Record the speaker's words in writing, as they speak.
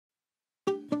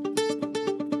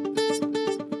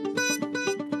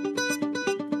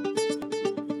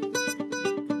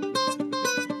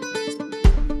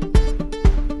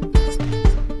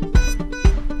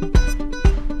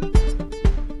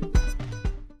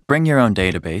Bring Your Own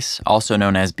Database, also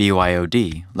known as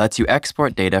BYOD, lets you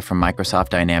export data from Microsoft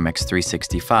Dynamics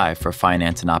 365 for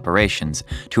finance and operations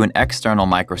to an external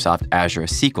Microsoft Azure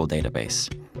SQL database.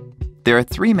 There are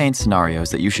three main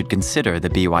scenarios that you should consider the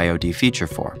BYOD feature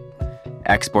for: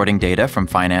 exporting data from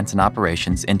finance and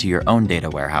operations into your own data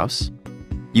warehouse,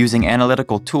 using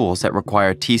analytical tools that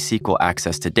require T-SQL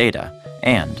access to data,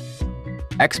 and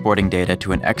exporting data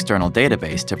to an external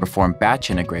database to perform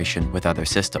batch integration with other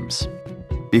systems.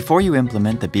 Before you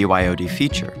implement the BYOD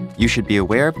feature, you should be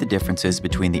aware of the differences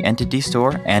between the Entity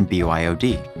Store and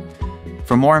BYOD.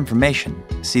 For more information,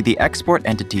 see the Export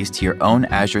Entities to Your Own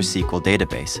Azure SQL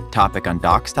Database topic on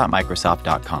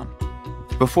docs.microsoft.com.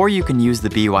 Before you can use the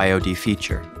BYOD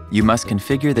feature, you must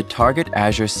configure the target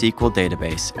Azure SQL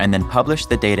database and then publish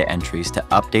the data entries to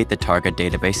update the target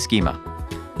database schema.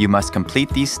 You must complete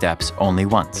these steps only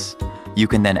once. You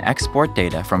can then export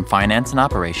data from finance and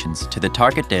operations to the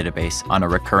target database on a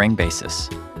recurring basis.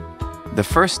 The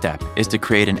first step is to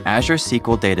create an Azure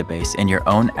SQL database in your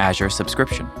own Azure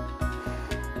subscription.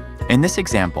 In this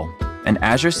example, an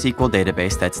Azure SQL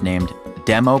database that's named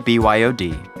Demo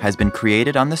BYOD has been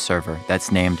created on the server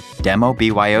that's named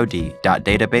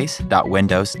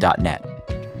demobyd.database.windows.net.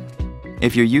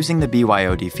 If you're using the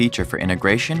BYOD feature for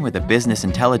integration with a business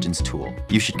intelligence tool,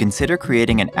 you should consider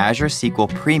creating an Azure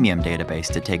SQL Premium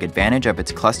database to take advantage of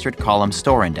its clustered column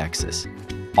store indexes,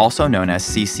 also known as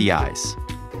CCIs.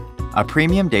 A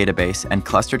premium database and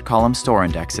clustered column store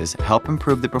indexes help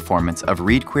improve the performance of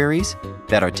read queries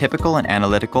that are typical in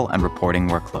analytical and reporting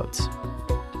workloads.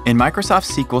 In Microsoft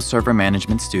SQL Server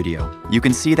Management Studio, you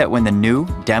can see that when the new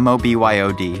Demo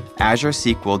BYOD Azure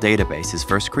SQL database is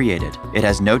first created, it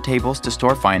has no tables to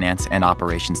store finance and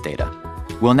operations data.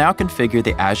 We'll now configure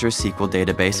the Azure SQL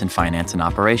database in Finance and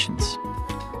Operations.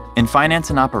 In Finance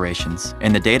and Operations,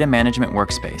 in the Data Management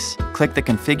workspace, click the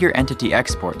Configure Entity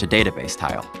Export to Database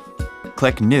tile.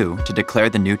 Click New to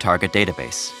declare the new target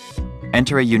database.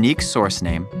 Enter a unique source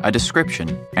name, a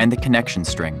description, and the connection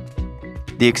string.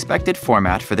 The expected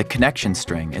format for the connection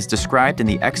string is described in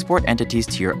the Export Entities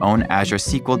to Your Own Azure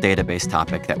SQL Database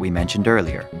topic that we mentioned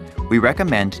earlier. We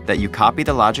recommend that you copy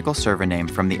the logical server name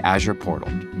from the Azure portal.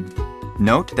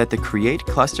 Note that the Create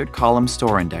Clustered Column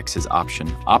Store Indexes option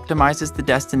optimizes the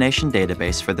destination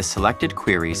database for the selected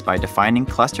queries by defining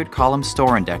clustered column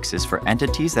store indexes for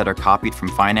entities that are copied from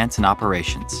finance and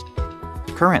operations.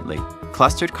 Currently,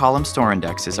 clustered column store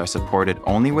indexes are supported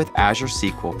only with Azure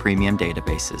SQL Premium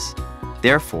databases.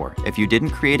 Therefore, if you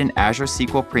didn't create an Azure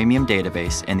SQL Premium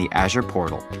database in the Azure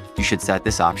portal, you should set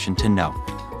this option to No.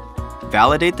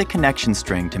 Validate the connection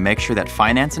string to make sure that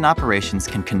finance and operations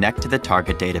can connect to the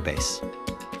target database.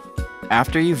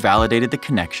 After you've validated the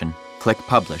connection, click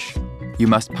Publish. You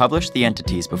must publish the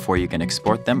entities before you can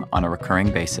export them on a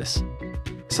recurring basis.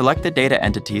 Select the data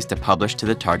entities to publish to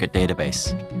the target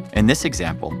database. In this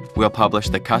example, we'll publish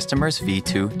the Customers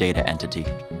V2 data entity.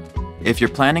 If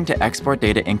you're planning to export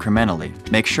data incrementally,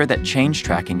 make sure that change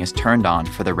tracking is turned on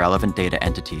for the relevant data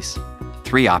entities.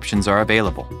 Three options are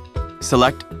available.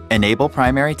 Select Enable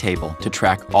Primary Table to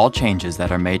track all changes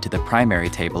that are made to the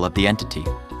primary table of the entity.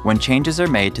 When changes are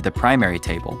made to the primary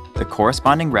table, the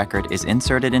corresponding record is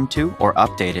inserted into or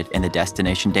updated in the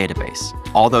destination database.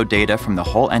 Although data from the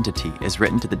whole entity is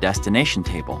written to the destination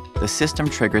table, the system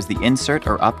triggers the Insert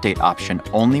or Update option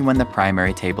only when the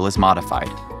primary table is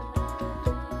modified.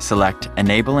 Select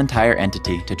Enable Entire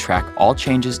Entity to track all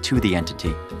changes to the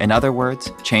entity. In other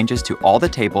words, changes to all the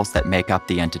tables that make up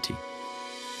the entity.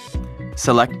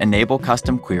 Select Enable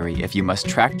Custom Query if you must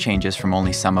track changes from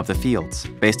only some of the fields,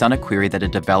 based on a query that a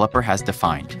developer has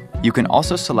defined. You can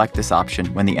also select this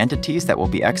option when the entities that will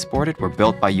be exported were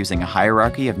built by using a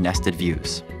hierarchy of nested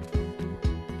views.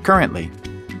 Currently,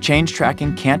 change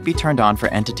tracking can't be turned on for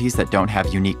entities that don't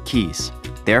have unique keys.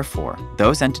 Therefore,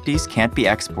 those entities can't be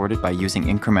exported by using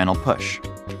incremental push.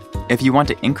 If you want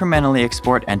to incrementally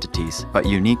export entities, but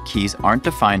unique keys aren't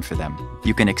defined for them,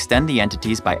 you can extend the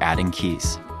entities by adding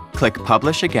keys. Click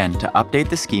Publish again to update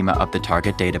the schema of the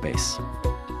target database.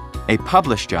 A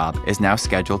Publish job is now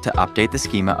scheduled to update the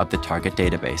schema of the target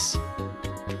database.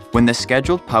 When the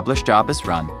scheduled Publish job is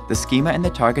run, the schema in the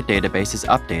target database is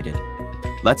updated.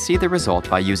 Let's see the result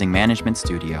by using Management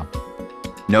Studio.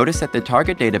 Notice that the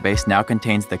target database now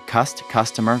contains the Cust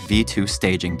Customer V2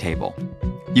 staging table.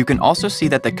 You can also see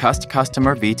that the Cust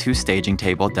Customer V2 staging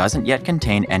table doesn't yet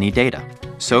contain any data.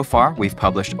 So far, we've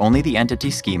published only the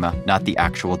entity schema, not the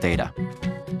actual data.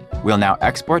 We'll now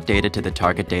export data to the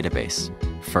target database.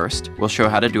 First, we'll show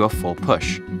how to do a full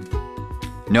push.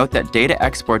 Note that data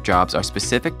export jobs are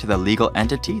specific to the legal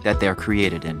entity that they are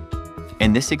created in.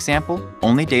 In this example,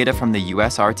 only data from the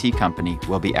USRT company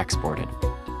will be exported.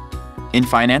 In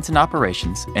Finance and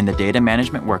Operations, in the Data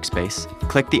Management workspace,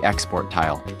 click the Export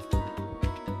tile.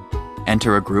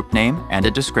 Enter a group name and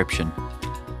a description.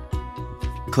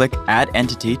 Click Add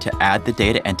Entity to add the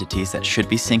data entities that should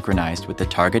be synchronized with the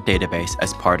target database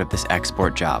as part of this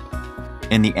export job.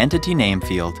 In the Entity Name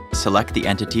field, select the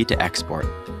entity to export.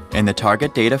 In the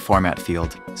Target Data Format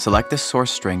field, select the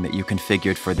source string that you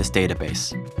configured for this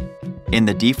database. In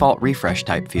the Default Refresh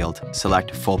Type field,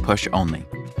 select Full Push Only.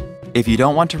 If you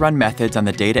don't want to run methods on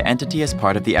the data entity as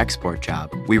part of the export job,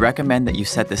 we recommend that you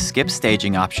set the Skip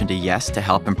Staging option to Yes to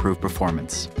help improve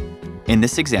performance. In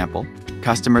this example,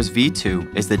 Customers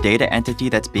V2 is the data entity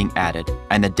that's being added,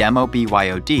 and the demo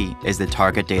BYOD is the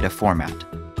target data format.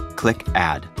 Click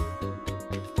Add.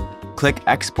 Click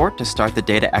Export to start the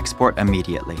data export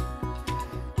immediately.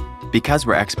 Because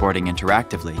we're exporting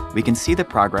interactively, we can see the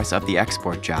progress of the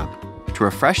export job. To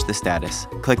refresh the status,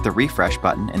 click the Refresh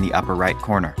button in the upper right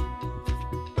corner.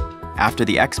 After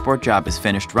the export job is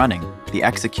finished running, the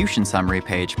execution summary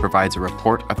page provides a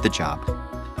report of the job.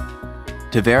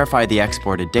 To verify the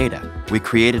exported data, we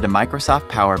created a Microsoft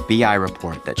Power BI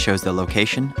report that shows the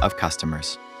location of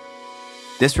customers.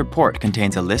 This report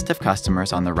contains a list of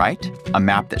customers on the right, a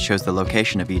map that shows the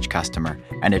location of each customer,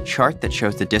 and a chart that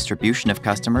shows the distribution of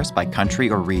customers by country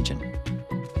or region.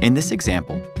 In this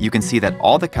example, you can see that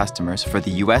all the customers for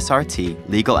the USRT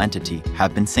legal entity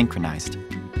have been synchronized.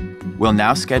 We'll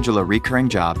now schedule a recurring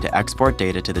job to export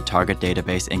data to the target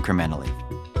database incrementally.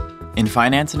 In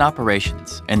Finance and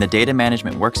Operations, in the Data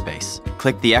Management workspace,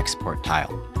 click the Export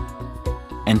tile.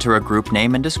 Enter a group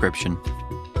name and description.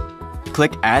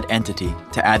 Click Add Entity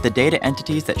to add the data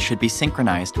entities that should be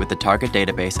synchronized with the target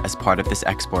database as part of this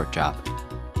export job.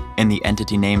 In the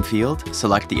Entity Name field,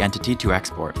 select the entity to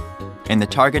export. In the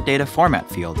Target Data Format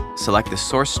field, select the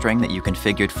source string that you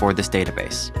configured for this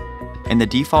database. In the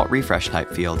Default Refresh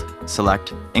Type field,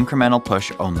 select Incremental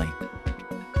Push Only.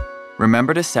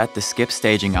 Remember to set the Skip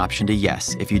Staging option to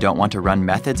Yes if you don't want to run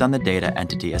methods on the data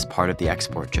entity as part of the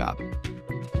export job.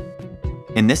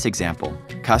 In this example,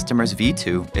 Customers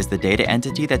V2 is the data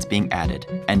entity that's being added,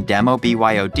 and Demo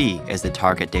BYOD is the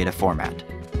target data format.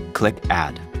 Click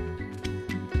Add.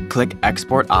 Click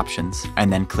Export Options,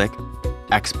 and then click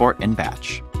Export in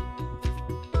Batch.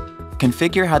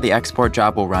 Configure how the export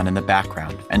job will run in the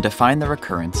background and define the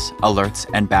recurrence, alerts,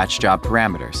 and batch job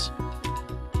parameters.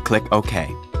 Click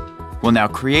OK. We'll now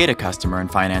create a customer in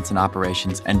Finance and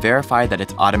Operations and verify that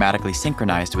it's automatically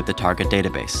synchronized with the target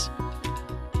database.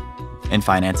 In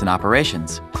Finance and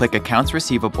Operations, click Accounts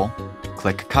Receivable,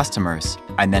 click Customers,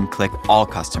 and then click All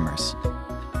Customers.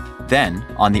 Then,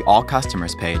 on the All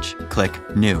Customers page, click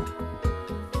New.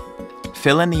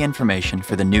 Fill in the information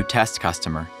for the new test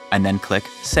customer, and then click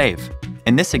Save.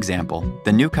 In this example,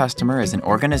 the new customer is an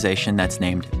organization that's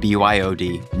named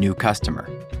BYOD New Customer,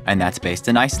 and that's based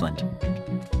in Iceland.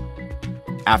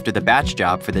 After the batch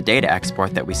job for the data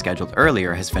export that we scheduled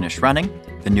earlier has finished running,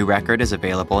 the new record is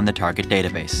available in the target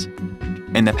database.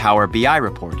 In the Power BI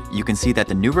report, you can see that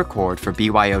the new record for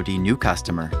BYOD New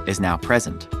Customer is now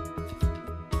present.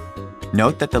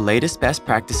 Note that the latest best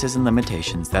practices and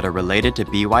limitations that are related to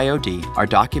BYOD are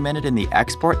documented in the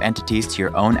Export Entities to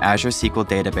Your Own Azure SQL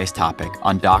Database topic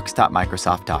on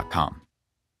docs.microsoft.com.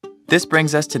 This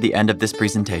brings us to the end of this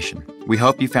presentation. We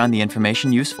hope you found the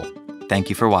information useful. Thank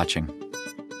you for watching.